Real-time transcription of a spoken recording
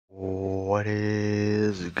What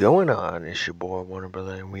is going on? It's your boy Warner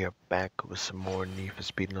Brother, and we are back with some more Need for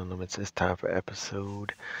Speed No Limits. It's time for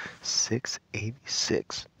episode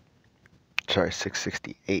 686. Sorry,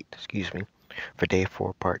 668, excuse me, for day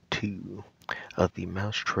 4, part 2 of the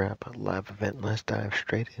Mousetrap live event. Let's dive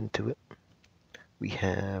straight into it. We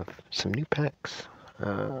have some new packs.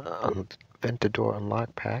 Ventador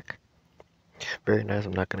Unlock pack. Very nice.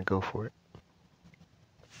 I'm not going to go for it.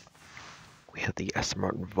 We have the Aston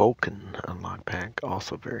Martin Vulcan Unlock pack.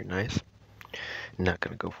 Also very nice. Not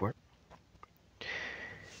going to go for it.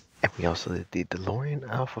 And we also did the DeLorean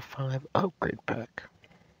Alpha 5 upgrade pack.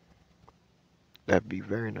 That'd be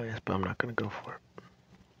very nice, but I'm not going to go for it.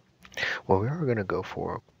 What we are going to go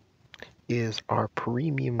for is our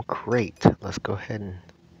premium crate. Let's go ahead and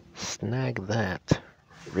snag that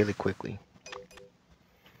really quickly.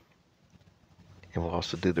 And we'll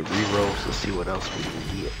also do the re-rolls to see what else we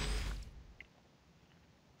can get.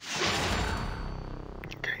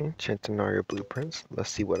 Okay, Centenario blueprints. Let's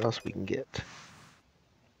see what else we can get.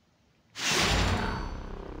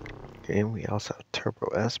 Okay, we also have Turbo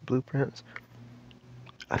S blueprints.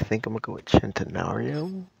 I think I'm gonna go with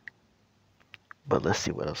Centenario, but let's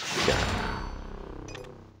see what else we got.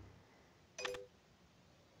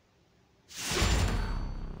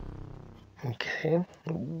 Okay,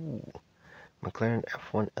 ooh, McLaren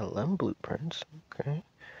F1 LM blueprints. Okay,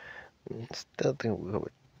 still think we'll go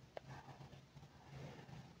with.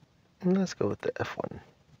 Let's go with the F1.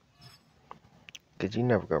 Because you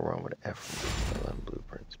never go wrong with the F1 LM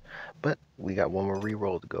blueprints. But we got one more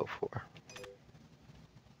re-roll to go for.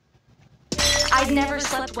 I'd never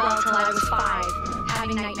slept well till I was 5,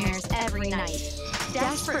 having nightmares every night.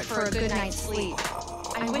 Desperate for a good night's sleep.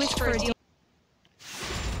 I wished for a deal.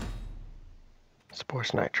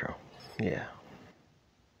 Sports Nitro. Yeah.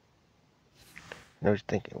 I was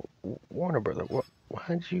thinking, Warner Brother,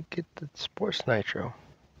 why'd you get the Sports Nitro?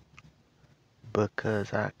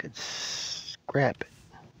 Because I could scrap it.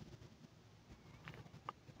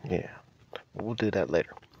 Yeah, we'll do that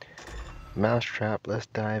later. Mousetrap, let's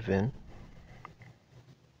dive in.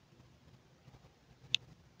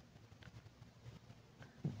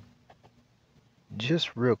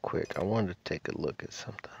 Just real quick, I wanted to take a look at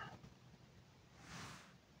something.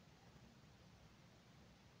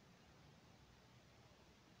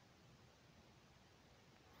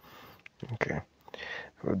 Okay.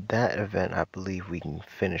 For that event, I believe we can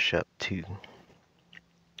finish up too.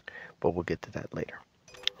 But we'll get to that later.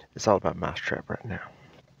 It's all about Mousetrap right now.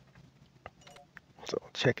 So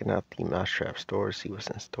checking out the Mousetrap store, see what's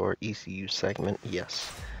in store. ECU segment,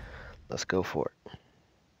 yes. Let's go for it.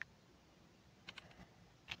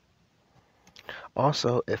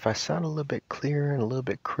 Also, if I sound a little bit clearer and a little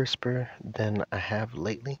bit crisper than I have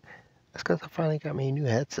lately, that's because I finally got me a new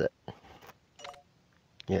headset.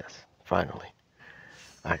 Yes, finally.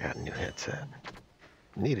 I got a new headset.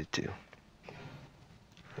 Needed to.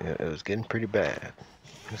 It was getting pretty bad.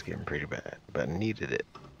 It was getting pretty bad, but I needed it.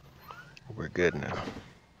 We're good now.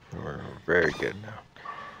 We're very good now.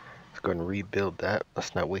 Let's go ahead and rebuild that.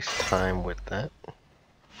 Let's not waste time with that.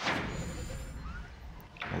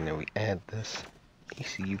 And then we add this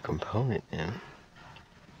ECU component in.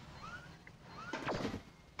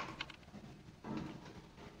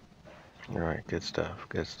 Alright, good stuff,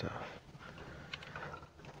 good stuff.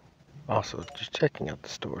 Also, just checking out the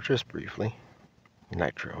store just briefly.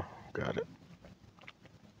 Nitro, got it.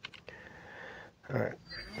 Alright,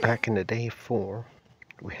 back in the day 4,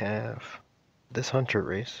 we have this Hunter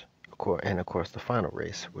race, and of course the final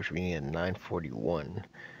race, which we need a 941.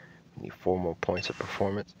 We need 4 more points of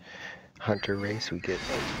performance. Hunter race, we get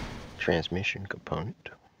a transmission component,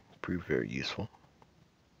 prove very useful.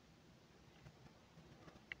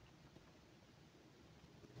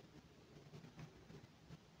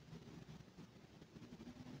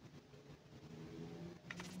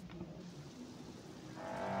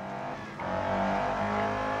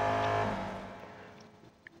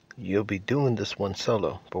 You'll be doing this one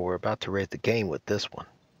solo, but we're about to raise the game with this one.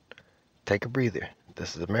 Take a breather.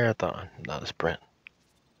 This is a marathon, not a sprint.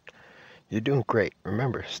 You're doing great.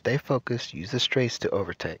 Remember, stay focused, use the straights to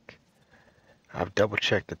overtake. I've double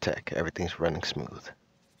checked the tech. Everything's running smooth.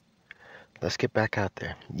 Let's get back out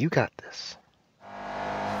there. You got this.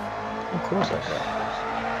 Of course I got this.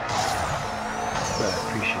 But I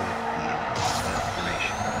appreciate the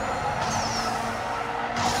information.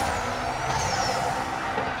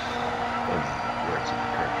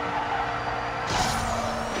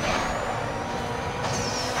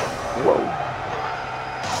 Whoa!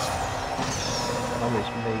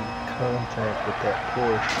 Almost made contact with that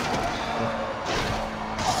Porsche.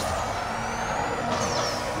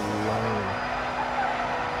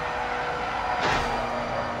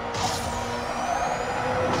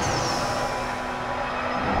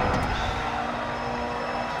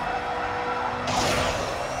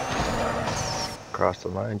 Crossed the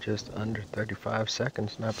line just under 35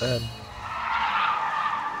 seconds, not bad.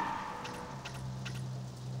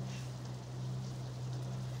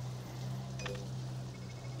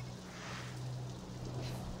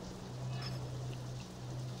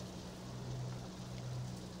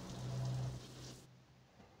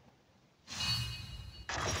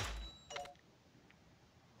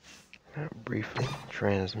 Briefly,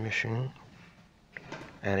 transmission.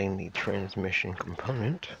 Adding the transmission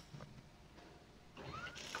component.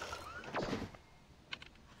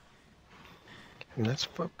 And let's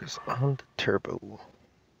focus on the turbo.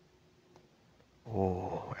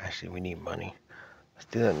 Oh, actually we need money. Let's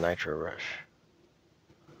do that nitro rush.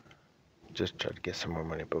 Just try to get some more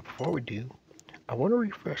money. But before we do, I want to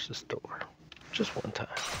refresh the store. Just one time.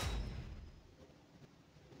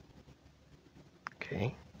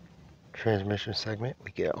 Okay. Transmission segment.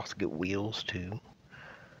 We can also get wheels too.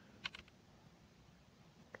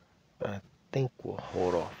 But I think we'll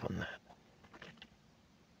hold off on that.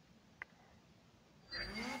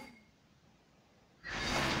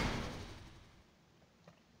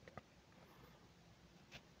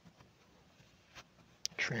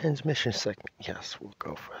 Transmission segment. Yes, we'll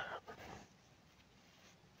go for that.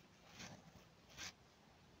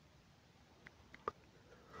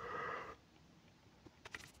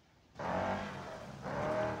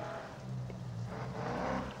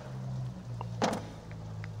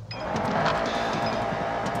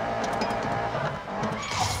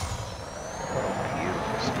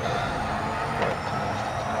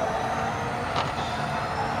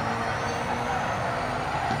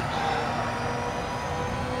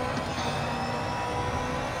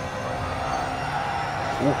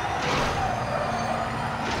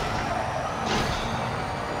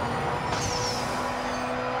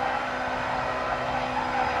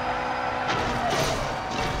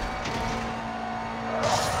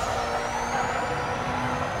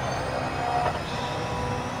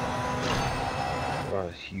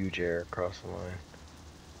 Huge air across the line.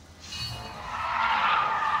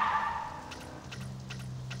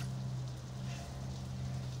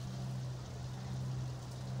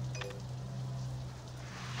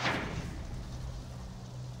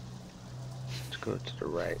 Let's go to the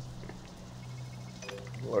right.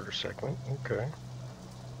 Water segment, okay.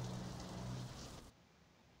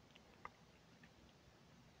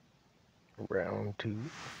 Round 2.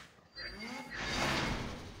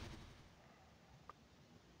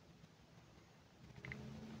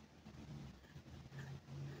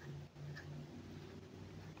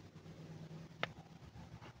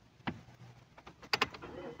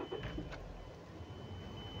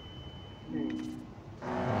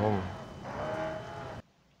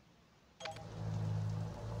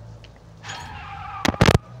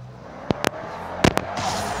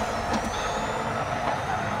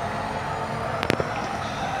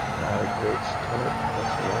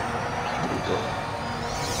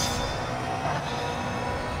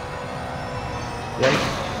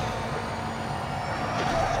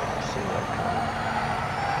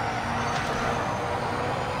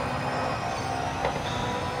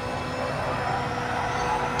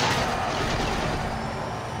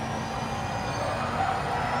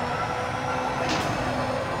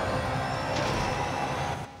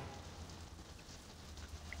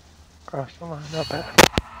 Cross the line, not bad.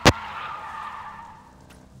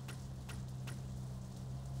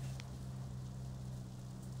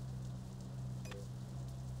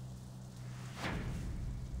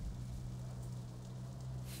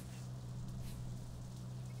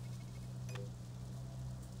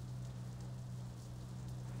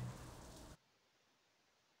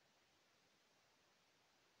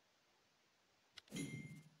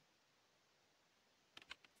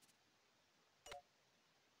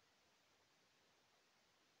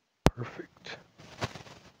 Perfect.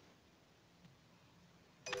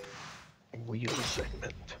 Wheel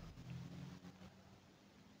segment.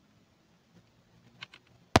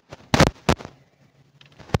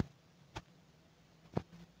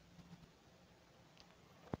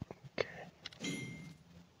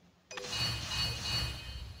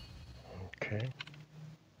 Okay.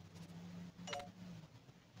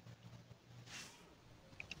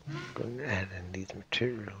 Going to add in these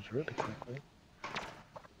materials really quickly.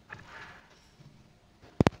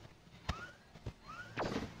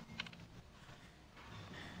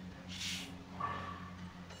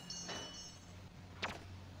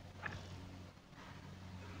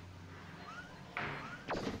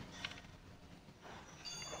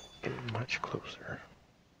 Getting much closer.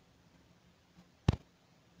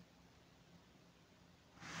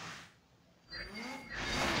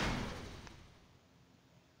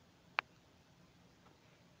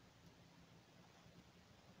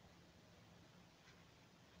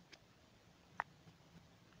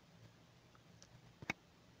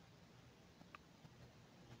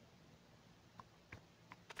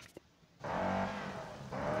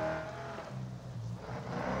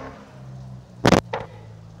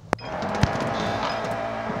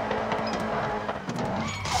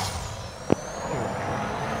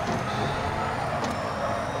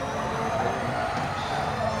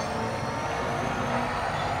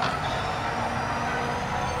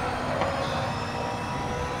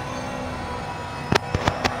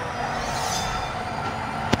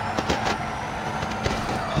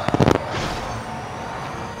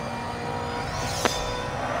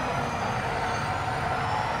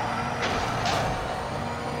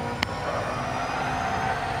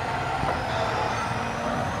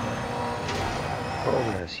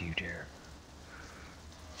 Oh, that's you there.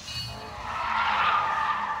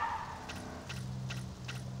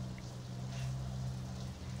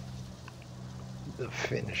 The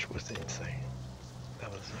finish was insane.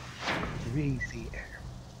 That was a crazy air.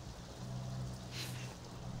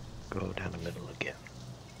 Go down the middle again.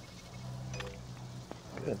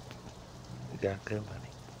 Good. You got good money.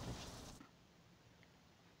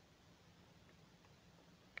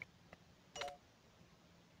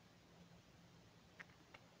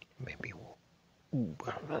 Maybe we'll... Ooh,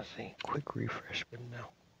 I'm not saying quick refresh, but no.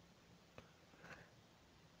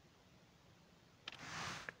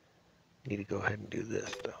 Need to go ahead and do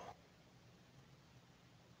this, though.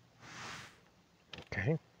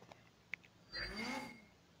 Okay.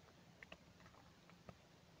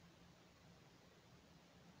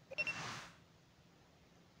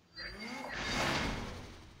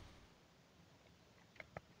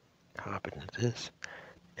 Hop into this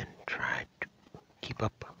and try to keep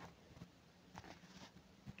up.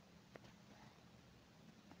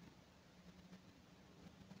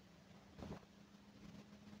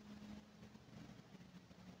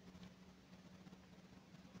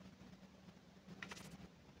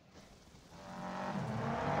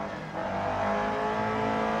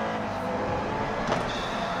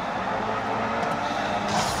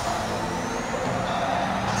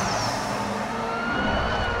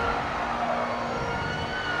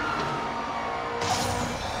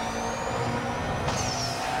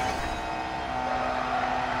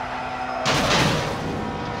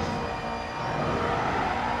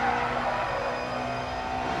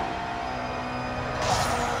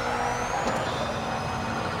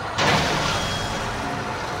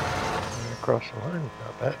 Across the line,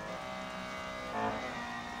 not bad.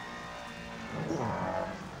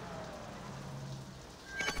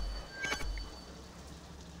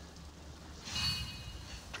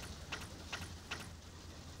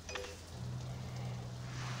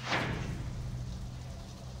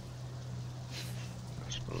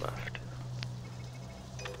 That's left.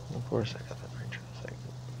 Of course, I got that nitro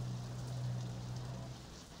segment.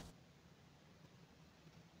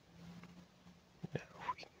 Now, if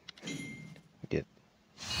we can get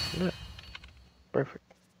that, perfect.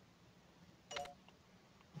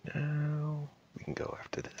 Now we can go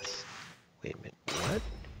after this. Wait a minute, what?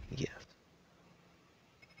 Yes.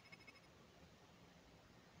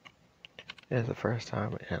 It's the first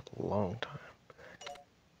time in a long time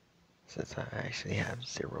since I actually have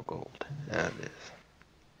 0 gold out of this.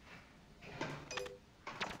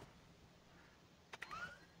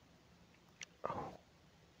 Oh.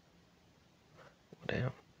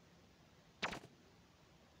 Damn.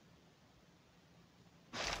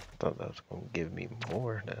 I thought that was going to give me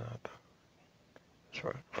more than I thought. As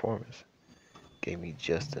far as performance, gave me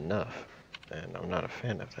just enough, and I'm not a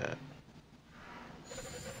fan of that.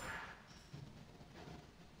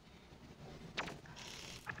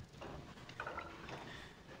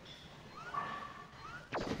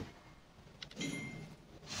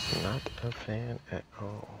 Not a fan at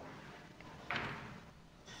all.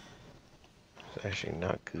 It's actually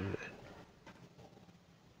not good.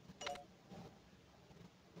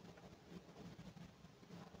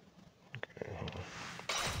 Okay.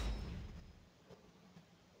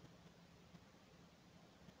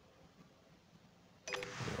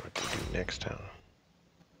 What to do next time?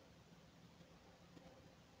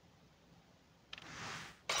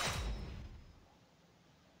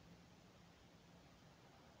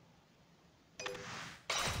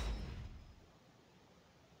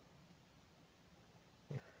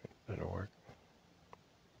 That'll work.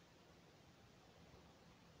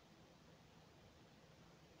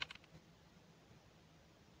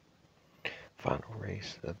 Final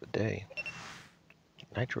race of the day.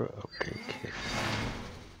 Nitro upgrade kit.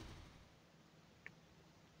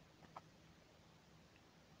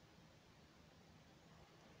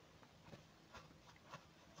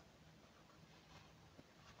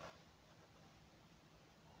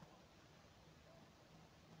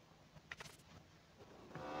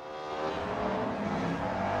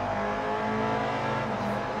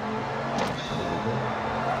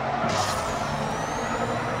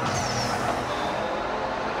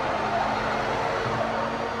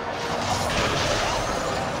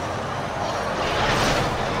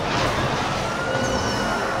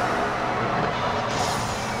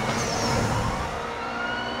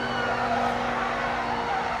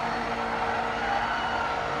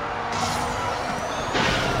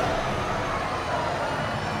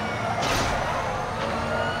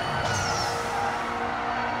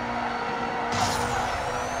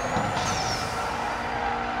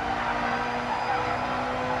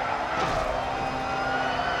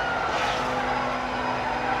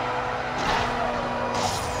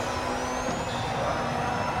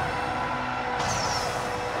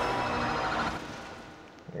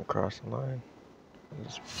 across the line.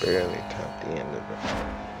 Just barely tapped the end of it.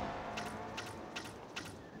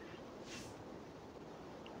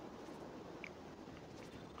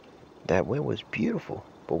 That win was beautiful.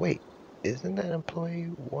 But wait, isn't that employee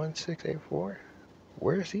 1684?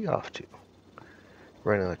 Where is he off to?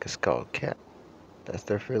 Running like a scalded cat. That's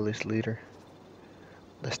their fearless leader.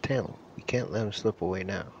 Let's tail him. We can't let him slip away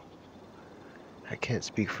now. I can't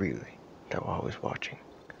speak freely. They were always watching.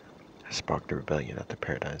 I sparked a rebellion after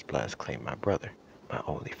Paradigm's blast claimed my brother, my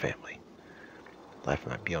only family. Life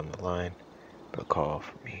might be on the line, but a call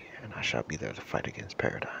for me, and I shall be there to fight against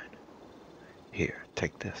Paradigm. Here,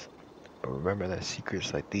 take this. But remember that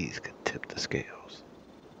secrets like these could tip the scales.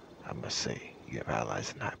 I must say, you have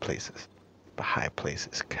allies in high places, but high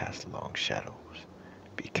places cast long shadows.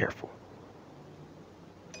 Be careful.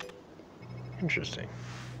 Interesting.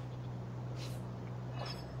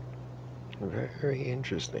 Very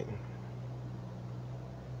interesting.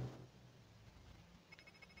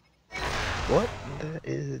 What? That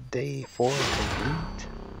is day 4 complete.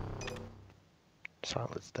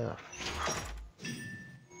 Solid stuff.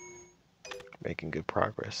 Making good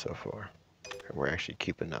progress so far. And we're actually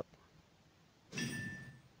keeping up.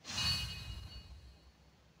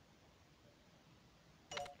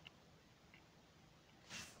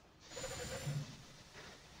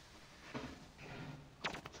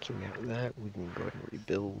 So we have that. We can go ahead and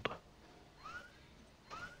rebuild.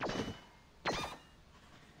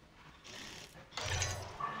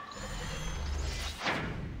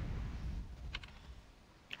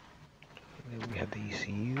 And then we have the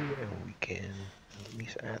ECU, and we can at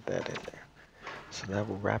least add that in there. So that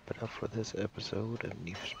will wrap it up for this episode of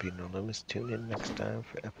Need for Speed No Limits. Tune in next time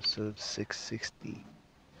for episode 669.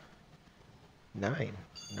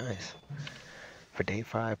 Nice. For day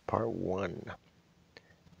 5, part 1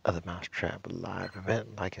 of the Mousetrap live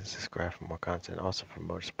event. Like and subscribe for more content. Also for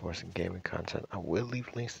motorsports and gaming content. I will leave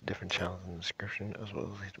links to different channels in the description, as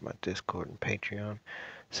well as links to my Discord and Patreon,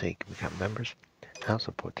 so you can become members, help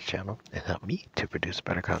support the channel, and help me to produce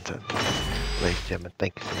better content. Ladies and gentlemen,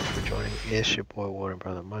 thank you so much for joining. It's your boy Warden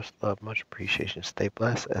Brother. Much love, much appreciation. Stay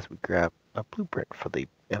blessed as we grab a blueprint for the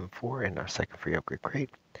M4 in our second free upgrade crate.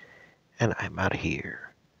 And I'm out of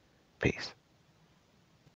here. Peace.